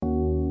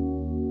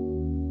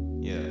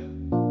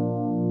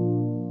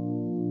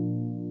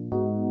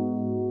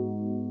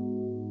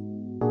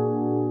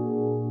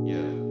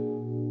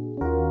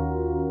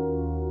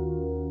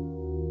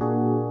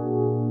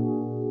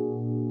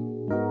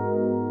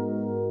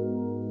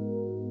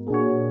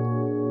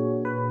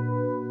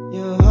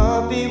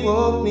coffee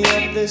woke me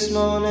up this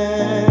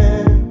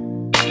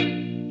morning.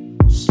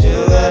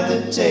 Still got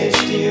the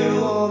taste of you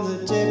on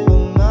the tip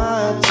of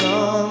my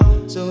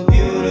tongue. So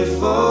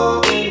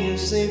beautiful when you're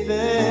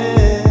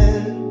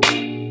sleeping.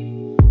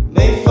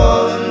 May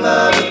fall in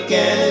love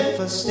again if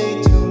I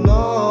stay too